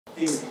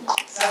CEO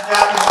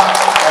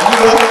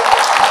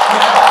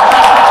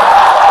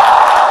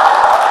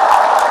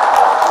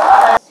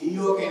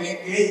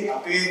කෙනෙක්ගේ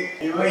අපේ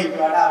ඒවා ඊට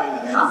වඩා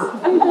වෙලා නැහැ.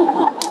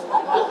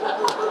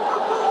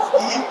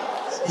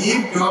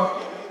 Steve Jobs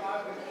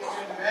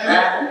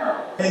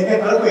ඒක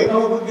කරපු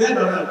එකම පුද්ගලයා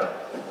ඩොනල්ඩ් ට්‍රම්ප්.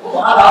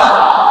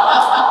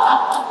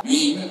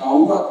 මේ ඉන්න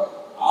කවුරුත්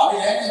ආවේ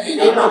නැහැ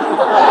නේද?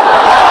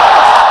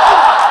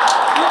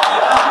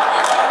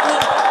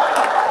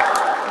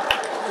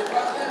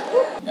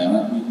 දැන්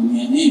මේ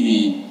දුනියනේ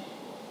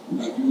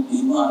මේ උගතුන්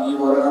තියෙනවා අනේ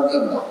වරකට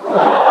කරනවා.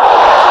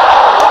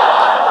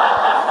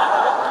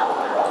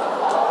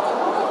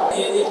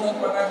 ඒ දෙන්න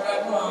පටන්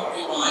ගන්නවා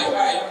මේ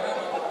මායිකා එන්න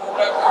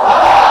පොඩ්ඩක්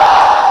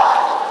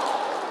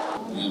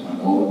මේ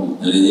මනෝ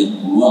උදේ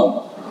පුළුවන්.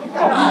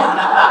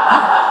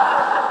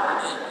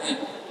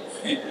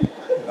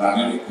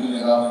 රාගලික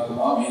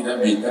නේරාවතුමා මේ දැන්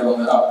මෙච්චර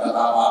හොඳ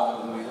අපකතාවක්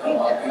කරනවා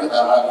වාක්‍යල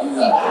තරහා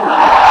ගියා.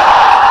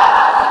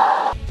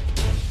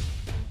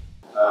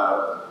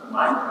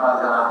 මායිකා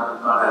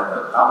ජනපත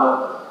තව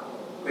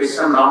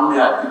ක්වෙස්චන් රවුන්ඩ්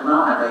එකක්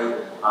තිබුණා හැබැයි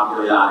අපි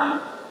වෙලා නැහැ.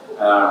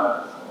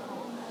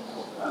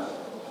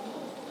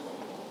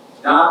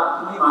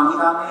 ජනපති මම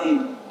හිතන්නේ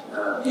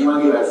මේ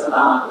වගේ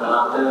වැඩසටහනක්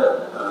කරනකොට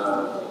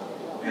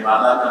මේ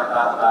වර්ධා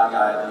කනකාධිකාරී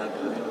ආයතනය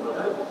පිළිබඳව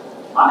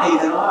මම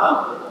හිතනවා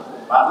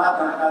වර්ධා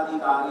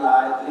කනකාධිකාරී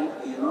ආයතනයේ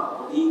තියෙනවා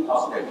පොඩි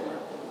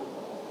පසුබැඳීමක්.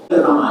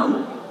 ඒක තමයි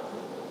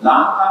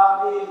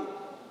ලංකාවේ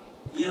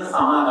තියෙන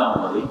සමාගම්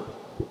වලින්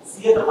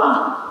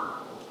 50%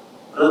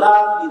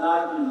 ප්‍රධාන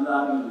විධායක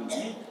නිලධාරීන්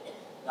ඉන්නේ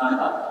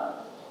ජනපත.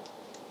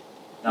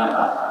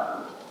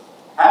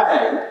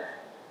 හැබැයි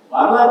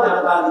වර්ධා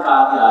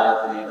ජනතාධිකාරී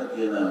ආයතනයේ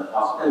තියෙන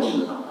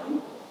පසුබැඳීම තමයි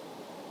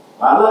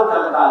වර්ධා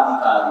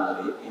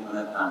ජනතාධිකාරීවරේ එහෙම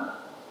නැත්නම්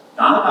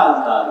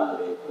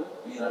ජනතාධිකාරීවරේ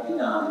මේ රටේ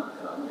ජනාධිපති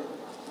කරන්නේ.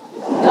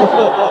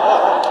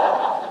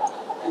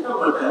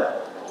 එතකොට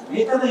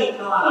මෙතන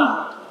ඉන්නවා නම්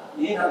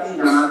මේ රටේ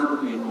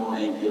ජනාධිපති වෙන්න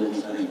ඕනේ කියලා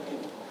හිතන එක.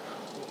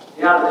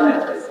 එයාට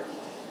දැනෙන්නේ.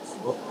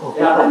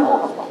 එයාට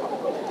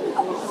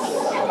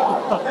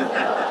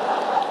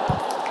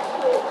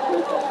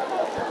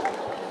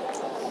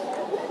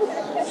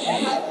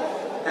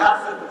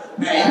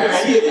nee, ik ben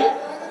hier.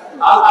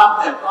 Al aan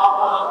het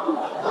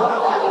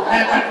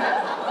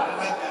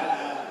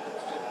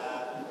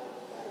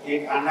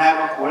ඒක අන්නයම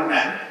කොන්න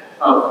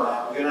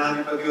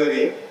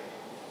ජනාධිපතිවරේ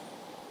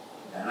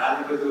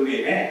ජනාධිපතිවරේ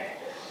නේ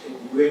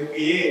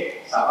UNPA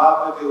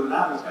සභාපති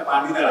වුණා මිස්ටර්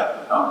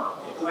පණ්ඩිතරත්න.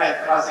 එතුමා එක්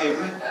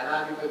වශයෙන්ම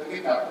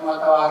ජනාධිපතිගේ කර්තෘත්වය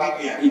වාගේ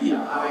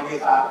කියනවා. ආවෙන්නේ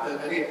සාර්ථක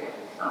කරේ.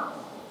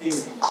 ඉතින්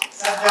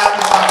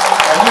සත්‍යාත්මක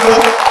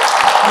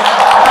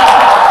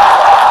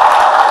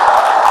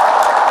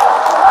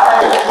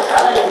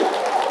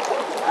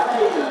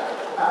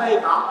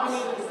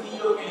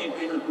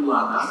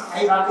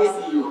hey, රටේ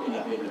CEO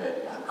කෙනෙක් වෙන්න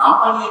බැරි.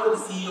 කම්පැනි එකක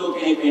CEO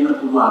කෙනෙක් වෙන්න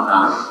පුළුවන්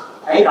නම්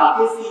hey,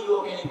 රටේ CEO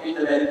කෙනෙක් වෙන්න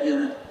බැරි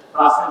කියන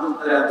ප්‍රශ්නෙට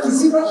උත්තරයක්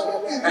කිසි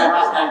ප්‍රශ්නයක්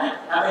නැහැ.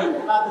 හැබැයි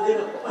මොකක්ද දෙන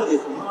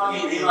උපදේශ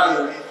මොනවගේ දේවල්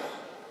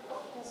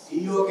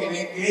CEO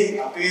කෙනෙක්ගේ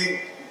අපේ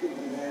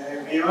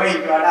මේවා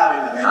ඊට වඩා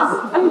වෙලා නැහැ.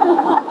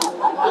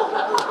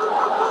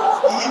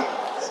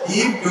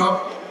 Steve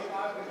Jobs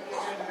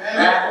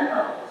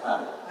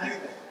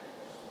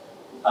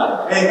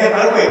ඒක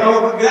කරපු එකම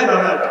පුද්ගලයා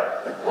ඩොනල්ඩ් ට්‍රම්ප්.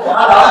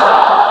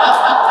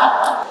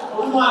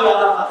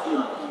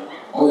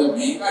 ඔය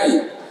මේකයි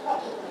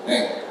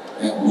දැන්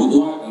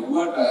බුදුහා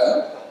කිව්වට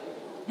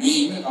මේ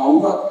ඉන්න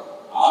කවුරුත්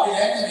ආවේ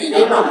නැහැ නේද?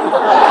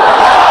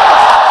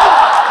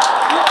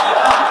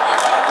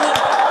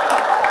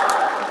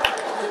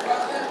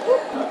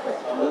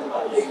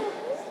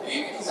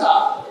 ඒක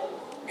නිසා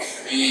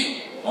මේ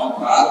මම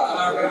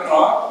ප්‍රාර්ථනා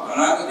කරනවා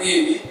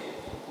අනාගතයේදී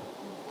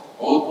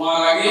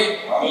ඕත්මාලගේ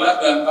පරලක්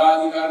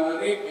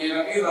ගන්ධාධිකාරිවරේ මේ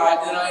රටේ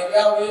රාජ්‍ය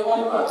නායකයා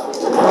වේවා.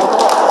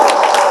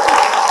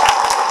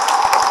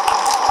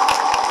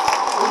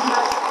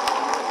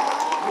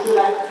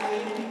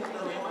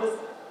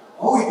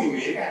 Oh, ඉතින්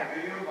මේක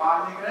හැමෝම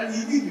පාලනය කරන්නේ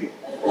නීතිඥ.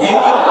 ඒක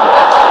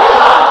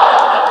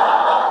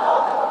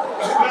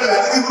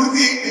වැදගත්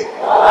වෘත්තිය ඉන්නේ.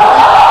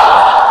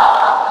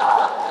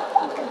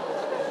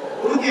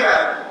 වෘත්තිය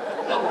වැදගත්.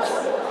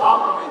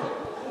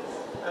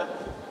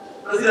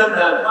 President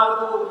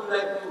Malcolm, would you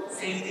like to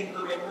say anything to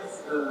the members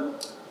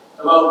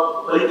about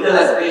political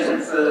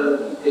aspirations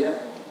they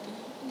have?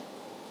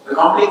 The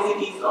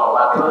complexities or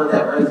whatever the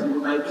advice you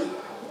might give?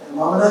 මම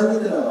නම්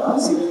හිතනවා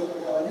සිවිල්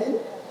කරන්නේ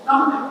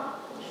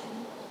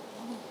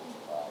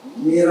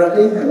මේ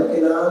රටේ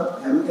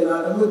හැම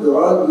කෙනාටම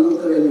දොරවල්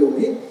විවෘත වෙන්න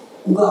ඕනේ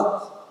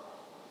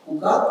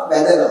උගත්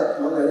වැදගත්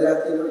මම වැදගත්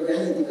කියනකොට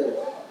කියන්නේ ඉති කර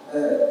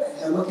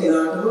හැම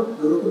කෙනාටම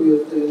දොරටු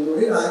විවෘත වෙන්න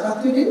ඕනේ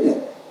නායකත්වයට එන්නේ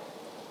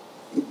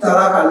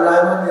ඉතරා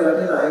කණ්ඩායමක් මේ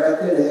රටේ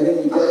නායකත්වයට නැගෙන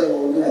ඉතින්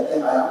ඕනේ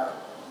 76ක්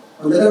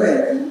හොඳටම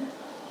ඇති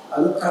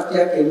අලුත්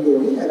කට්ටියක් එන්න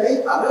ඕනේ හැබැයි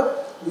අර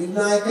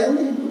නිර්ණායකයන්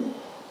දෙන්න ඕනේ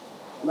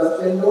උගත්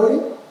වෙන්න ඕනේ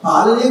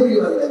පාලනය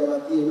පිළිබඳව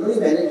තියෙන්න ඕනේ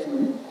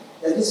management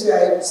that is why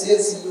I would say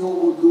CEO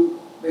would do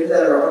better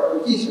than a lot of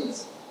politicians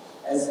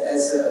as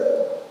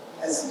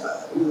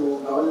you know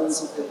governance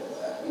of the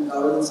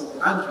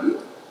country.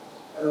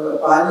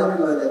 Parliament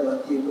was there,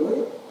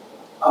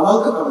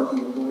 අවංකකම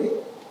තියෙන්නේ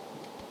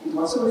ඊට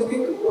පස්සේ මේක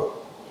පුළුවන්.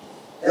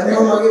 දැන්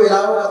මම මගේ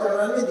වෙලාව ගත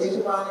කරන්නේ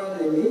දේශපාලනයේ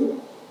නෙමෙයි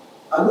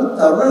අලුත්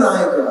තරුණ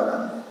නායකයෝ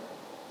ගන්න.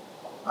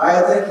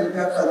 ආයතන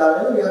කීපයක්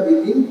හදාගෙන we are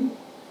building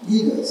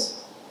leaders.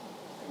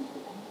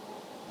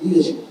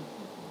 leadership.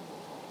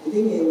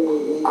 ඉතින් මේ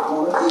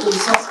මොන ඒක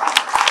විශ්වාස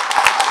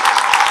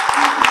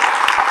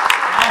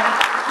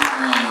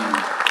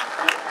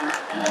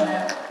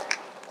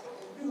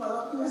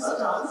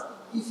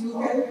if you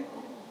can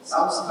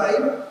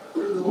subscribe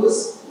to those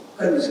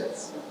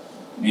conditions.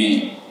 Me,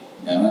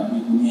 jangan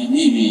dunia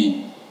ni me,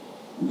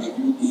 udah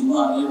kita terima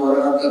ni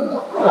orang kerja.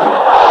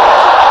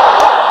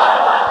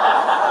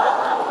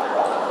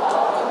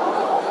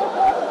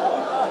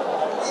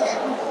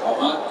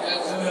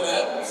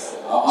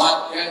 Amat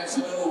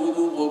cancel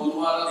budu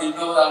malah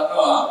itu dah.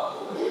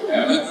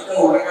 Emang kita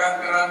orang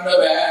kerana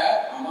ber,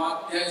 amat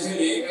cancel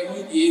lekan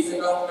tu jenis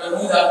kamu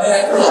kamu dah ber.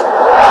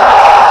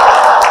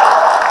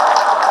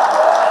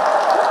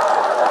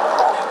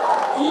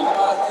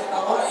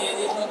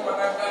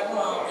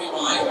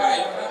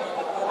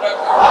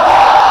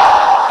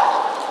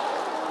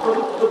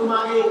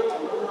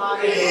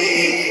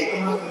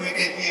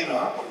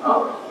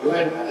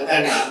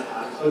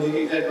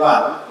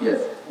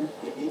 Yes.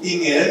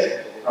 Anything else,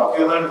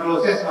 procurement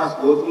process must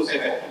go through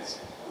secretaries.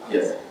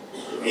 Yes.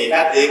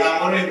 මේකත් ඒ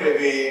කම්පොනේ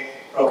මේ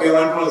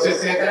procurement process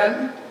එක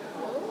කරන්නේ.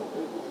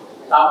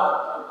 තව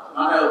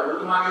මම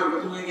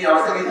ඔබතුමාගේ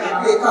අවසරය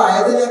තියෙනවා. ඒක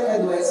ආයතනයක්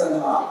හදුවා ඒ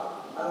සඳහා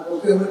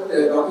procurement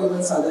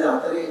documents හදන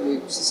අතරේ මේ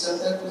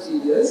systems and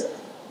procedures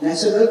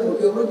National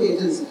Procurement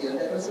Agency කියලා.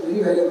 That was a very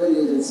valuable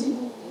agency.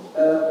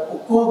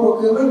 ඔක්කොම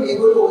procurement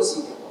ඒගොල්ලෝ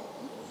oversee කරනවා.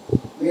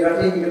 මේ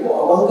රටේ හිටපු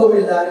අවංක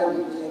වෙළඳාරයෝ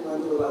කියන්නේ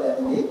මන්තුර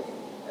බලන්නේ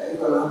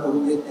ඒක නම්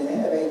පොදුදෙත් නැහැ.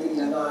 හැබැයි ඉතින්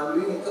ළඟ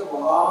ආණ්ඩුවෙන් එක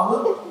වහාම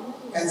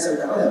කැන්සල්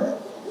කරනවා දැන්.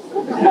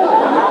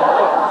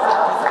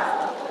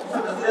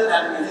 President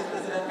and Mrs.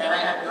 President, can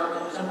I have your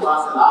permission to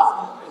ask the last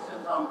question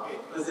from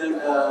President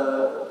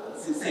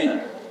Sisena?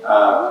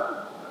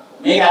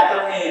 මේ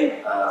ගැටලුවේ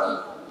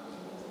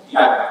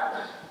ටිකක්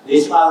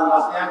දේශපාලන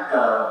ප්‍රශ්නයක්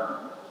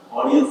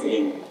ඔඩියන්ස්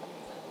එකෙන්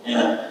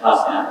එන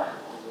ප්‍රශ්නයක්.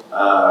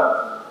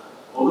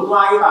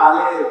 ඔබතුමාගේ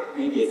කාලේ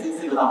මේක එසෙන්ස්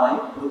එක තමයි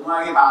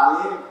ඔබතුමාගේ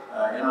කාලේ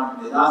එනම්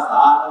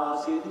 2018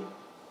 වර්ෂයේදී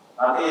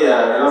රටේ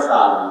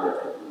ව්‍යවස්ථා ආරම්භය.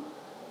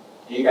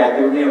 ඒක ඇති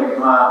වුණේ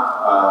ඔබතුමා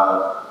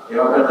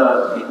ඒවකට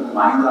හිටපු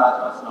මහින්ද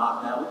රාජපක්ෂ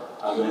මහත්මයාව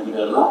අගමැති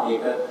කරලා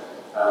ඒක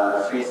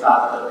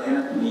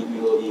ශ්‍රේෂ්ඨාධිකරණය නීති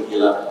විරෝධී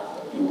කියලා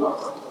කිව්වා.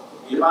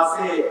 ඊට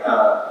පස්සේ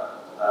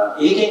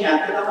ඒකෙන්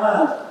ඇත්තටම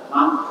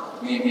මම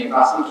මේ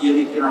ප්‍රශ්න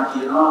කියනවා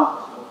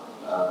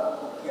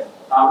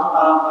තරුණ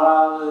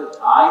පරම්පරාව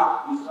ආයි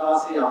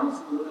විශ්වාසයේ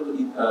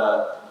අංශුවකට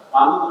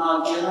පාලුණා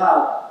කියලා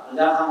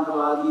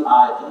ප්‍රජාතන්ත්‍රවාදී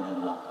ආයතන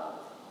ලංකාව.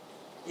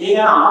 ඒක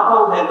ආපහු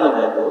හැදලා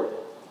දැක්කොත්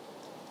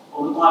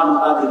ඔබතුමාට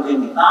මොකද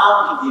දෙන්නේ? තාම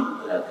කිසිම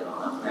උත්තරයක්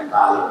දෙනවා නම් දැන්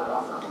කාලේ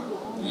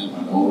මේ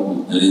මට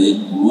උත්තර දෙන්න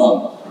පුළුවන්.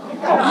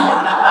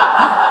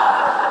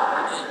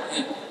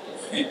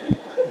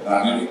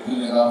 රාගලික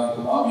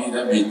නේරාමතුමා මේ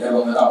දැන් මෙච්චර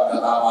හොඳ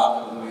කතා වාද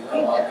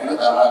කරනවා වාක්‍යක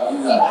තරහා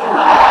ගිහින්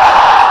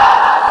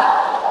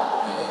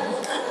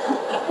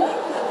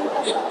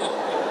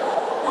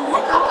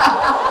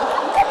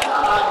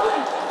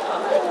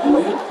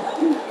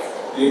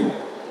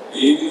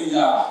ඒ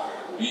නිසා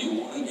මේ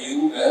ඕන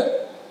කෙනෙකුට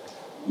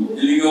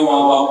උද්දලික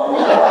මාවක්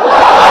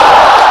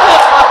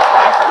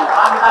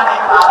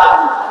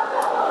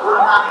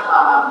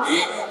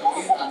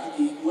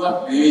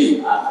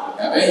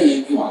හැබැයි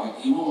ඒක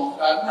වගකීම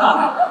මොකක්ද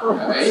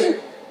නැහැ.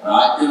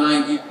 රාජ්‍ය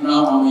නායකයෙක්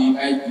නම් මම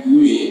ඒකයි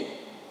කිව්වේ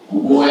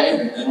ඔබ අය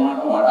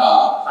හිතනවට වඩා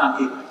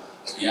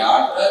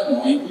යාට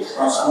නොයෙකුත්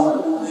ප්‍රශ්න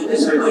වලට මුහුණ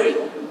දෙන්න සිදුවේ.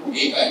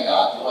 ඒකයි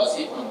ජාති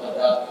වශයෙන්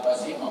අන්තර්ජාතික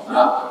වශයෙන්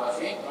අප්‍රාප්ත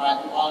වශයෙන්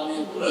රාජ්‍ය පාලනය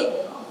තුළ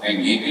දැන්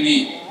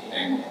ඒකනේ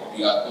දැන් අපි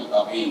ගත්තොත්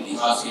අපේ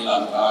ඉතිහාසයේ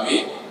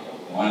ලංකාවේ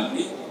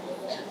මල්ලි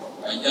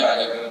කංජා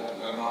රජ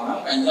කරනවා නම්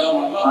කංජා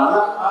මල්ලා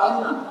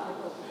පාලනය.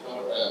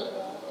 ඒකට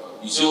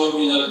විසෝ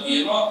විදලා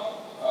තියෙනවා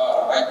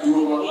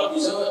රජුරු වල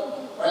විසව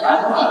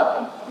රජාලා.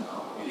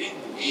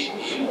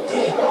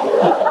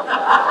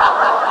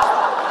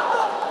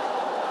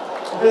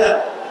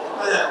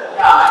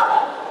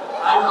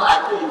 I know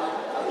actually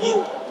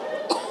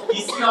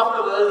history of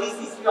the world is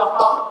history of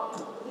power.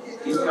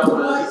 History of the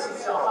world is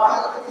history of power.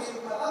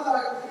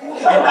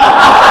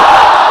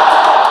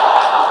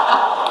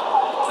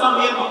 So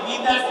we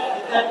need that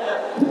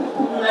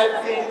would you like to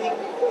say anything?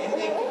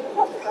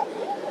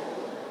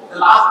 The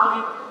last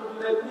comment would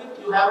you like to make?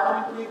 You have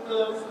comment to make,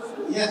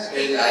 Mr. Yes,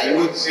 I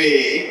would say,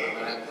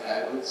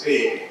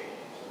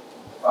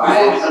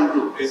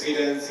 while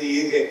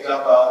presidencies, extra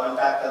government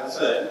are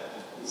concerned,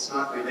 it's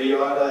not whether you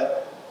are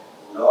a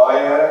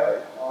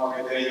lawyer or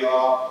whether you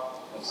are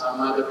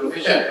some other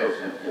profession.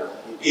 Yeah.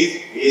 It is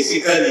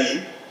basically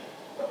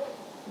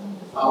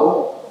how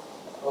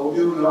do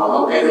you know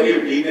how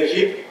effective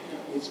leadership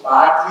is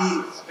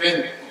partly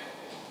strength,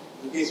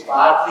 it is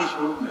partly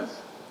shrewdness,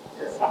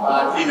 yes,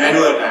 partly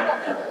manual.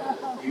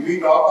 If we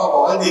talk of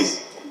all this,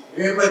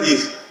 remember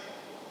this,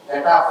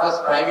 that our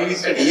first Prime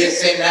Minister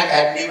D.S. Sen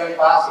hadn't even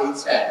passed 8th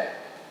standard.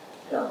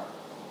 Yeah.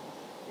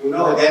 You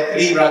know, there are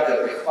three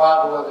brothers. FR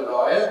who was a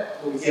lawyer,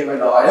 who became a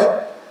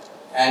lawyer,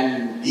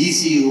 and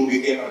DC who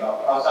became a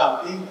doctor or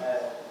something,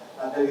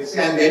 and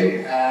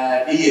then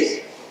DS.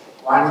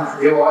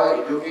 They were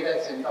all educated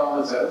at St.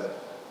 Thomas's.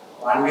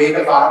 One day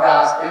the father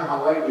asked them,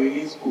 how are you doing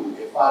in school?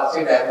 FR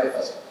said, I am the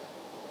first.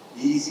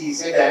 DC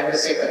said, I am the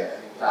second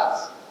in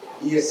class.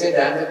 DS said,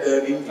 I am the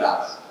third in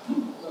class.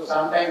 So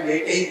sometime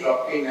later he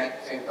dropped in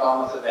at St.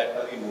 Thomas's, that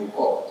was in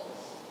Newport.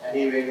 And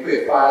he went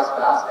to FR's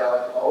class, there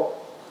were about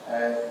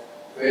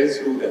 12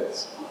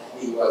 students.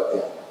 He was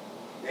there.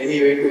 Then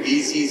he went to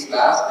DC's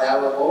class, there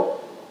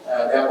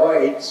were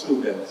 8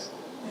 students.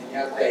 And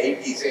after 8,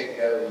 he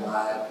said,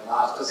 my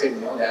master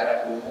said, no, there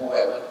are 2 more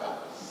haven't come.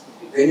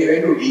 Then he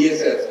went to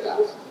DSL's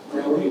class.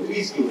 There were only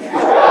 3 students.